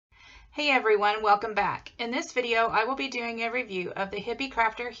Hey everyone, welcome back. In this video, I will be doing a review of the Hippie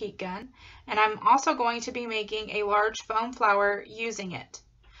Crafter heat gun, and I'm also going to be making a large foam flower using it.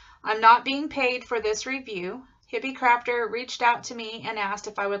 I'm not being paid for this review. Hippie Crafter reached out to me and asked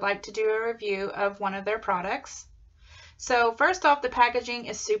if I would like to do a review of one of their products. So first off, the packaging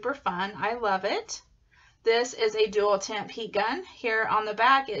is super fun. I love it. This is a dual temp heat gun. Here on the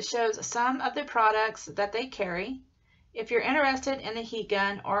back, it shows some of the products that they carry. If you're interested in the heat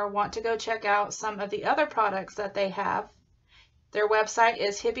gun or want to go check out some of the other products that they have, their website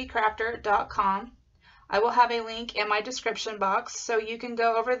is hippiecrafter.com. I will have a link in my description box so you can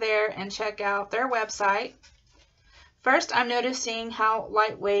go over there and check out their website. First, I'm noticing how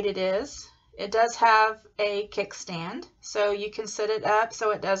lightweight it is. It does have a kickstand, so you can sit it up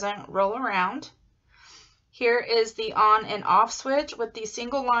so it doesn't roll around. Here is the on and off switch with the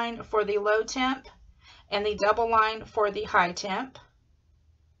single line for the low temp and the double line for the high temp.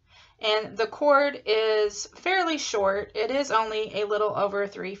 And the cord is fairly short. It is only a little over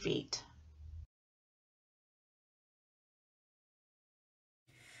 3 feet.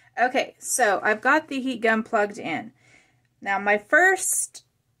 Okay, so I've got the heat gun plugged in. Now my first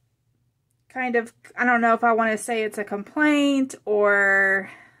I don't know if I want to say it's a complaint or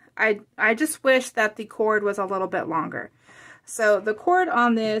I just wish that the cord was a little bit longer. So the cord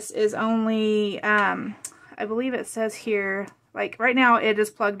on this is only, I believe it says here, like right now it is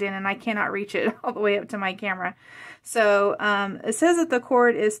plugged in and I cannot reach it all the way up to my camera. So it says that the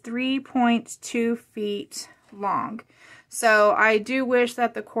cord is 3.2 feet long. So I do wish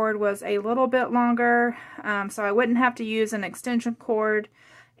that the cord was a little bit longer, so I wouldn't have to use an extension cord.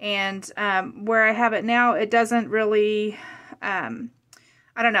 And where I have it now, it doesn't really,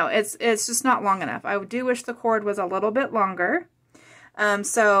 I don't know, it's just not long enough. I do wish the cord was a little bit longer.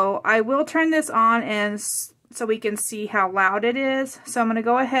 So I will turn this on and so we can see how loud it is. So I'm going to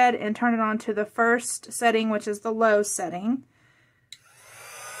go ahead and turn it on to the first setting, which is the low setting.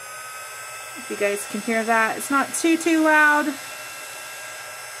 If you guys can hear that, it's not too loud.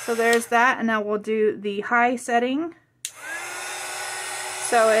 So there's that, and now we'll do the high setting.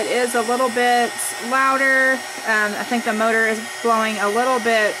 So it is a little bit louder. I think the motor is blowing a little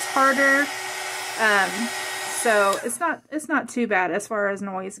bit harder. So it's not too bad as far as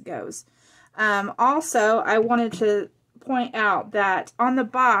noise goes. Also, I wanted to point out that on the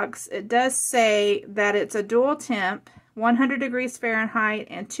box, it does say that it's a dual temp, 100 degrees Fahrenheit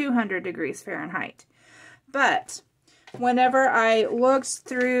and 200 degrees Fahrenheit. But whenever I looked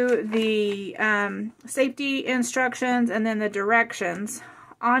through the safety instructions and then the directions,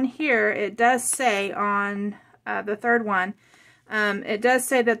 on here it does say on the third one, it does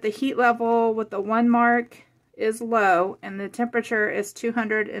say that the heat level with the 1 mark is low and the temperature is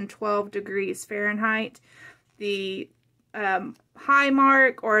 212 degrees Fahrenheit. The high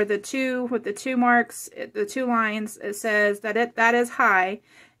mark, or the 2 with the 2 marks, the 2 lines, it says that that is high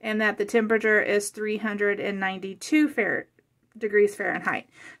and that the temperature is 392 degrees Fahrenheit.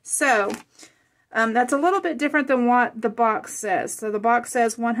 So that's a little bit different than what the box says. So the box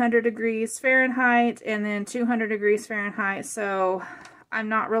says 100 degrees Fahrenheit and then 200 degrees Fahrenheit. So I'm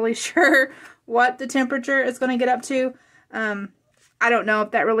not really sure what the temperature is going to get up to. I don't know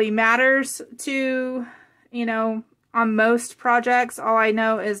if that really matters to, on most projects. All I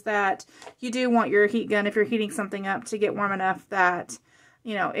know is that you do want your heat gun, if you're heating something up, to get warm enough that,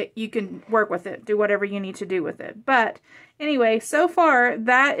 you can work with it, do whatever you need to do with it. But anyway, so far,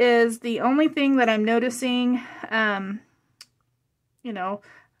 that is the only thing that I'm noticing. So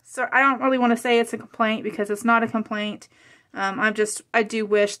I don't really want to say it's a complaint because it's not a complaint. I do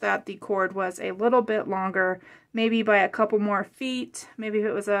wish that the cord was a little bit longer, maybe by a couple more feet. Maybe if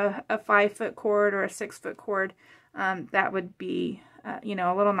it was a 5-foot cord or a 6-foot cord, that would be, a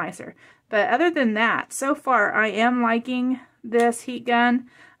little nicer. But other than that, so far I am liking this heat gun.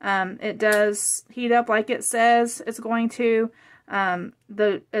 It does heat up like it says it's going to.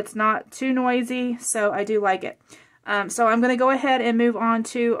 It's not too noisy, so I do like it. So I'm going to go ahead and move on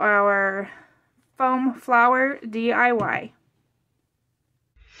to our foam flower DIY.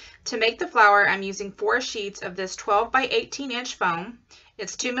 To make the flower, I'm using 4 sheets of this 12 by 18 inch foam.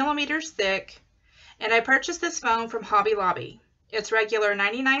 It's 2 millimeters thick, and I purchased this foam from Hobby Lobby. It's regular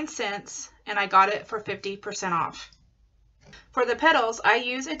 99 cents, and I got it for 50% off. For the petals, I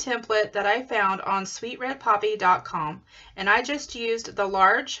use a template that I found on sweetredpoppy.com, and I just used the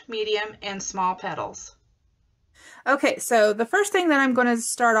large, medium, and small petals. Okay, so the first thing that I'm going to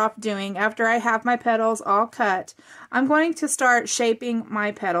start off doing after I have my petals all cut, I'm going to start shaping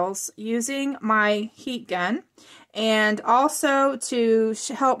my petals using my heat gun. And also to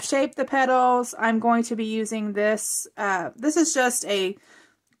help shape the petals, I'm going to be using this. This is just a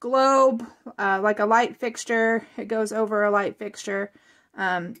globe, like a light fixture. It goes over a light fixture.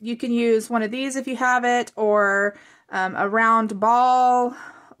 You can use one of these if you have it, or a round ball,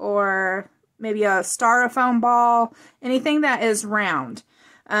 or maybe a styrofoam ball, anything that is round.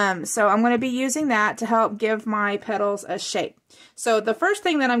 So I'm going to be using that to help give my petals a shape. So the first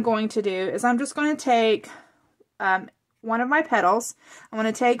thing that I'm going to do is I'm just going to take one of my petals. I'm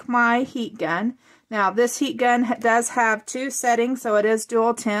going to take my heat gun. Now this heat gun does have 2 settings, so it is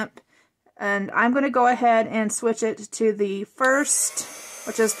dual temp. And I'm going to go ahead and switch it to the first,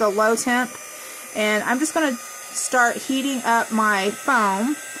 which is the low temp. And I'm just going to start heating up my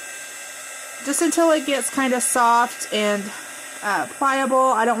foam just until it gets kind of soft and pliable.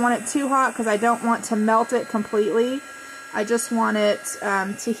 I don't want it too hot because I don't want to melt it completely. I just want it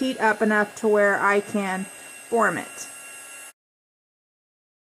to heat up enough to where I can form it.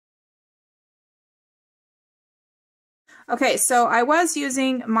 Okay, so I was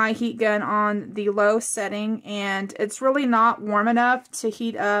using my heat gun on the low setting, and it's really not warm enough to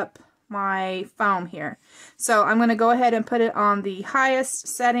heat up my foam here. So I'm going to go ahead and put it on the highest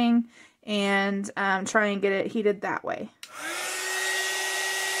setting and try and get it heated that way.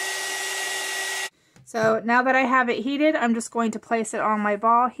 So now that I have it heated, I'm just going to place it on my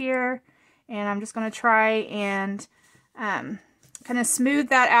ball here, and I'm just going to try and kind of smooth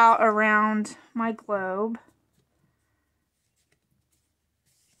that out around my globe.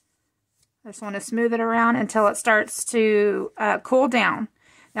 I just want to smooth it around until it starts to cool down.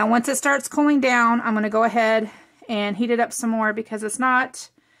 Now once it starts cooling down, I'm going to go ahead and heat it up some more because it's not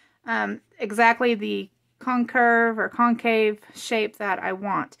exactly the concave or concave shape that I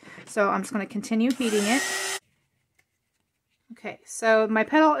want. So I'm just going to continue heating it. Okay, so my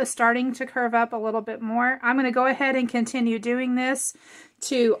petal is starting to curve up a little bit more. I'm going to go ahead and continue doing this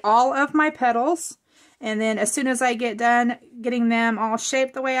to all of my petals. And then as soon as I get done getting them all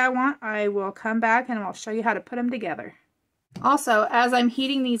shaped the way I want, I will come back and I'll show you how to put them together. Also, as I'm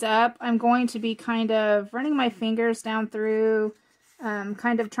heating these up, I'm going to be kind of running my fingers down through,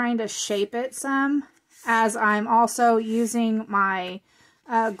 kind of trying to shape it some, as I'm also using my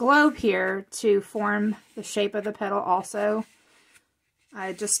globe here to form the shape of the petal also.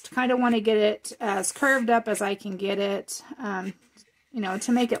 I just kind of want to get it as curved up as I can get it, you know,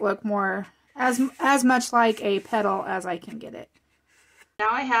 to make it look more as much like a petal as I can get it. Now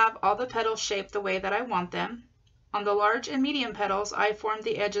I have all the petals shaped the way that I want them. On the large and medium petals, I formed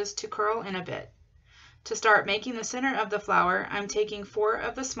the edges to curl in a bit. To start making the center of the flower, I'm taking 4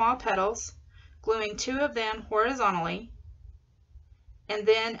 of the small petals, gluing 2 of them horizontally, and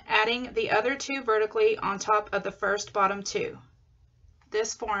then adding the other 2 vertically on top of the first bottom 2.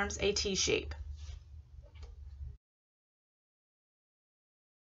 This forms a T shape.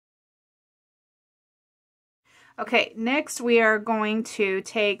 Okay, next we are going to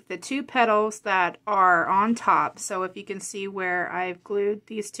take the 2 petals that are on top. So if you can see where I've glued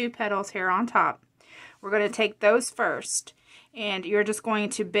these 2 petals here on top, we're going to take those first, and you're just going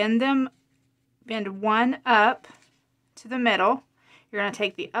to bend one up to the middle. You're going to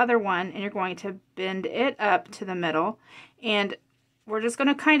take the other one and you're going to bend it up to the middle, and we're just going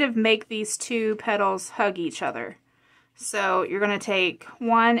to kind of make these 2 petals hug each other. So you're going to take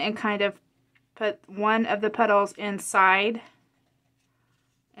one and kind of put one of the petals inside,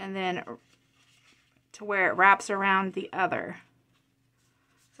 and then to where it wraps around the other.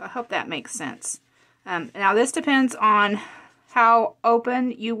 So I hope that makes sense. Now this depends on how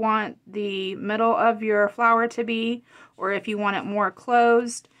open you want the middle of your flower to be, or if you want it more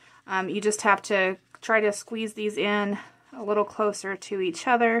closed. You just have to try to squeeze these in a little closer to each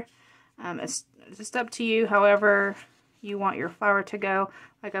other. It's just up to you, however you want your flower to go.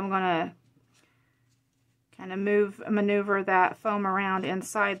 Like I'm going to kind of maneuver that foam around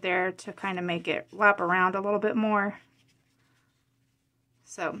inside there to kind of make it lap around a little bit more.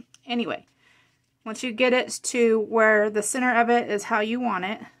 So anyway, once you get it to where the center of it is how you want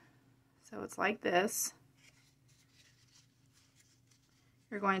it, so it's like this,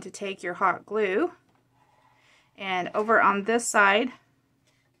 you're going to take your hot glue, and over on this side,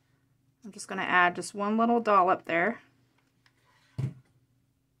 I'm just going to add just one little dollop there, and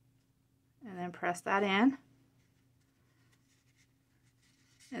then press that in.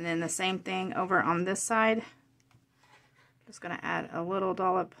 And then the same thing over on this side. Just going to add a little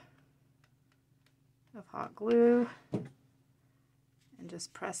dollop of hot glue and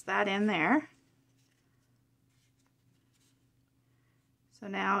just press that in there. So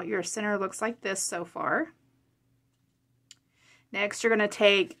now your center looks like this so far. Next, you're going to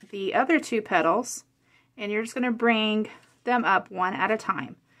take the other 2 petals and you're just going to bring them up one at a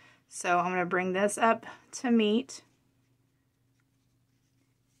time. So I'm going to bring this up to meet,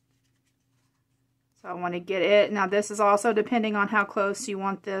 So I want to get it. Now this is also depending on how close you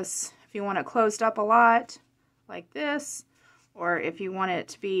want this. If you want it closed up a lot, like this, or if you want it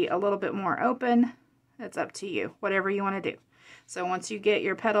to be a little bit more open, it's up to you, whatever you want to do. So once you get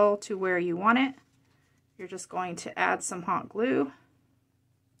your petal to where you want it, you're just going to add some hot glue.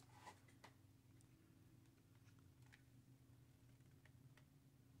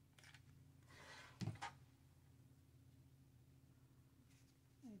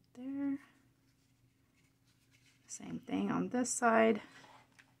 Right there. Same thing on this side.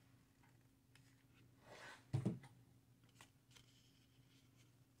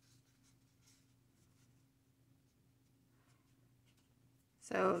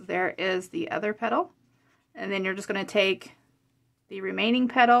 So there is the other petal, and then you're just going to take the remaining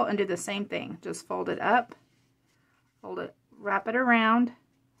petal and do the same thing. Just fold it up, fold it, wrap it around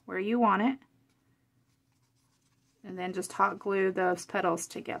where you want it, and then just hot glue those petals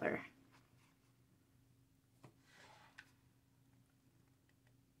together.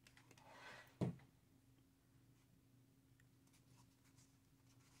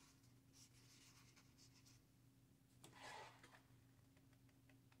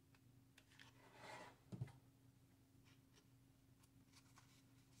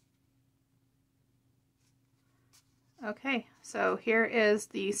 Okay, so here is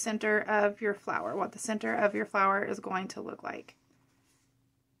the center of your flower, what the center of your flower is going to look like.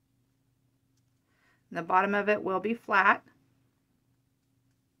 And the bottom of it will be flat.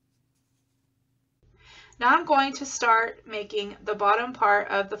 Now I'm going to start making the bottom part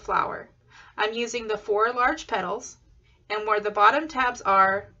of the flower. I'm using the 4 large petals, and where the bottom tabs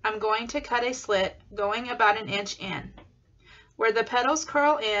are, I'm going to cut a slit going about 1 inch in. Where the petals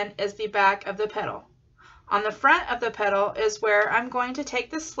curl in is the back of the petal. On the front of the petal is where I'm going to take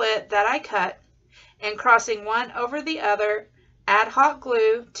the slit that I cut, and crossing one over the other, add hot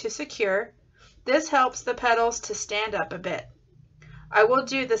glue to secure. This helps the petals to stand up a bit. I will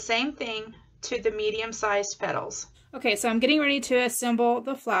do the same thing to the medium-sized petals. Okay, so I'm getting ready to assemble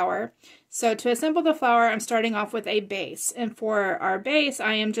the flower. So to assemble the flower, I'm starting off with a base. And for our base,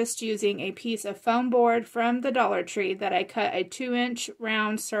 I am just using a piece of foam board from the Dollar Tree that I cut a 2-inch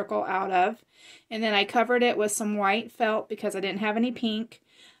round circle out of. And then I covered it with some white felt because I didn't have any pink.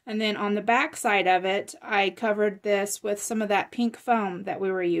 And then on the back side of it, I covered this with some of that pink foam that we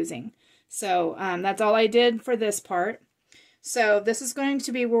were using. So that's all I did for this part. So this is going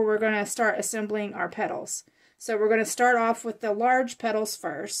to be where we're going to start assembling our petals. So we're going to start off with the large petals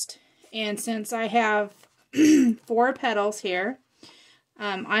first. And since I have 4 petals here,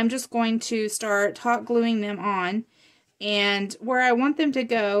 I'm just going to start hot gluing them on. And where I want them to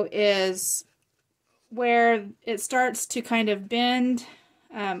go is where it starts to kind of bend,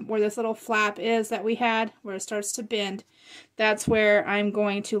 where this little flap is that we had, where it starts to bend. That's where I'm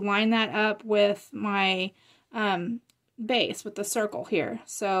going to line that up with my base, with the circle here.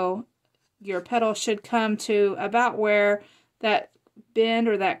 So your petal should come to about where that bend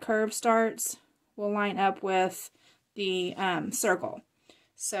or that curve starts, will line up with the circle.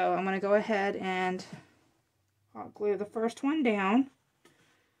 So I'm going to go ahead and hot glue the first one down.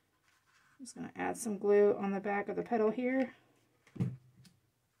 I'm just going to add some glue on the back of the petal here.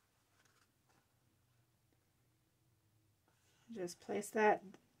 Just place that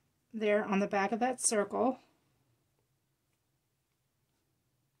there on the back of that circle.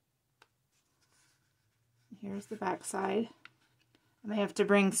 Here's the back side. I may have to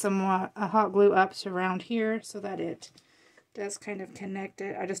bring some hot glue up to around here so that it does kind of connect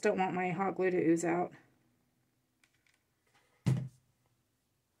it. I just don't want my hot glue to ooze out.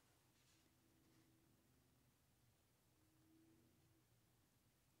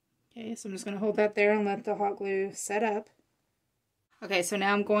 Okay, so I'm just going to hold that there and let the hot glue set up. Okay, so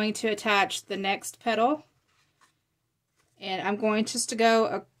now I'm going to attach the next petal. And I'm going just to go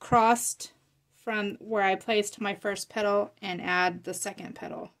across from where I placed my first petal and add the second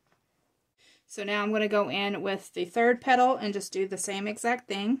petal. So now I'm going to go in with the third petal and just do the same exact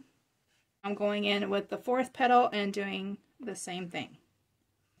thing. I'm going in with the fourth petal and doing the same thing.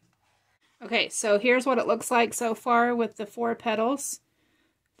 Okay, so here's what it looks like so far with the 4 petals.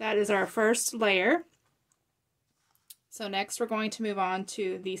 That is our first layer. So next we're going to move on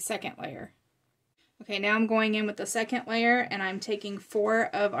to the second layer. Okay, now I'm going in with the second layer and I'm taking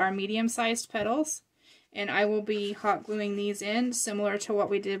 4 of our medium-sized petals and I will be hot gluing these in similar to what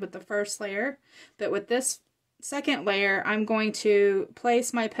we did with the first layer. But with this second layer, I'm going to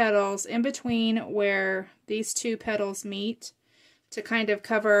place my petals in between where these 2 petals meet to kind of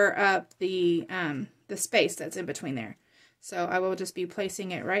cover up the space that's in between there. So I will just be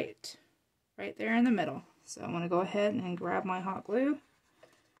placing it right there in the middle. So I'm going to go ahead and grab my hot glue.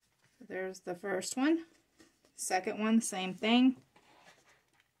 there's the first one. Second one, same thing.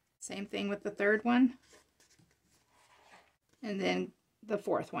 Same thing with the third one. And then the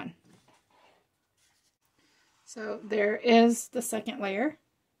fourth one. So there is the second layer.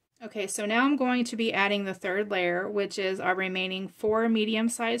 Okay, so now I'm going to be adding the third layer, which is our remaining 4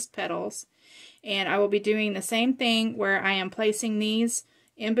 medium-sized petals. And I will be doing the same thing where I am placing these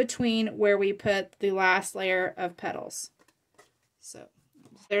in between where we put the last layer of petals. So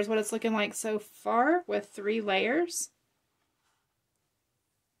there's what it's looking like so far with 3 layers.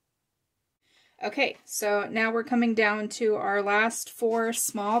 Okay, so now we're coming down to our last 4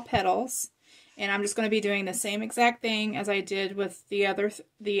 small petals. And I'm just going to be doing the same exact thing as I did with the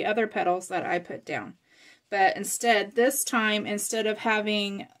other petals that I put down. But instead, this time, instead of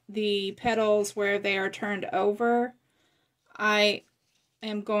having the petals where they are turned over, I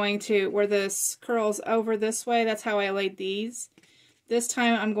am going to, where this curls over this way, that's how I laid these. This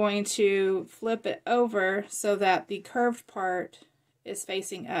time I'm going to flip it over so that the curved part is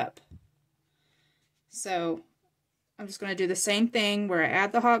facing up. So I'm just going to do the same thing where I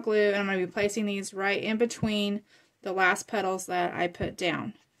add the hot glue, and I'm going to be placing these right in between the last petals that I put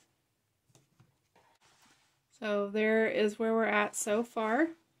down. So there is where we're at so far.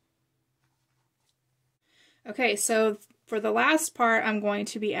 Okay, so for the last part, I'm going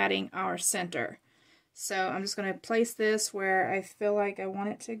to be adding our center. So I'm just going to place this where I feel like I want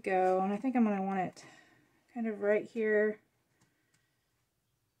it to go, and I think I'm going to want it kind of right here,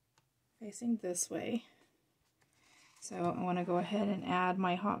 facing this way. So I want to go ahead and add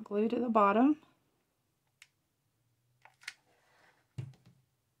my hot glue to the bottom.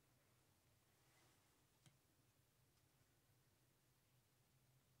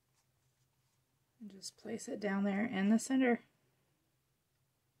 And just place it down there in the center.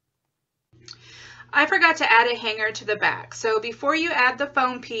 I forgot to add a hanger to the back. So before you add the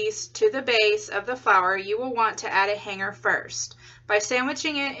foam piece to the base of the flower, you will want to add a hanger first by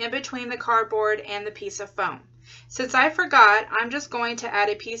sandwiching it in between the cardboard and the piece of foam. Since I forgot, I'm just going to add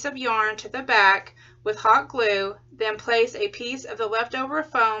a piece of yarn to the back with hot glue, then place a piece of the leftover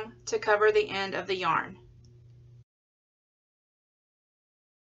foam to cover the end of the yarn.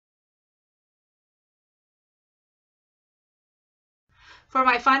 For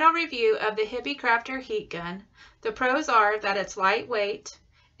my final review of the Hippie Crafter heat gun, the pros are that it's lightweight,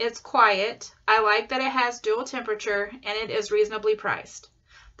 it's quiet, I like that it has dual temperature, and it is reasonably priced.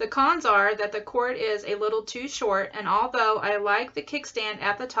 The cons are that the cord is a little too short, and although I like the kickstand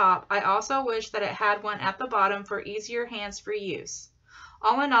at the top, I also wish that it had one at the bottom for easier hands-free use.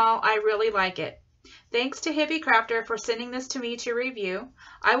 All in all, I really like it. Thanks to Hippie Crafter for sending this to me to review.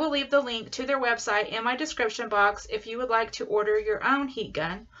 I will leave the link to their website in my description box if you would like to order your own heat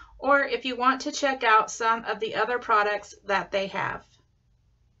gun, or if you want to check out some of the other products that they have.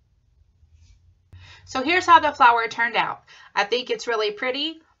 So here's how the flower turned out. I think it's really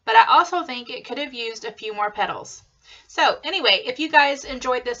pretty, but I also think it could have used a few more petals. So anyway, if you guys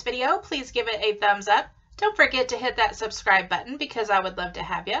enjoyed this video, please give it a thumbs up. Don't forget to hit that subscribe button because I would love to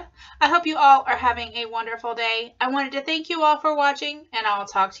have you. I hope you all are having a wonderful day. I wanted to thank you all for watching, and I'll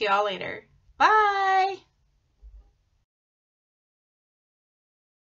talk to you all later. Bye!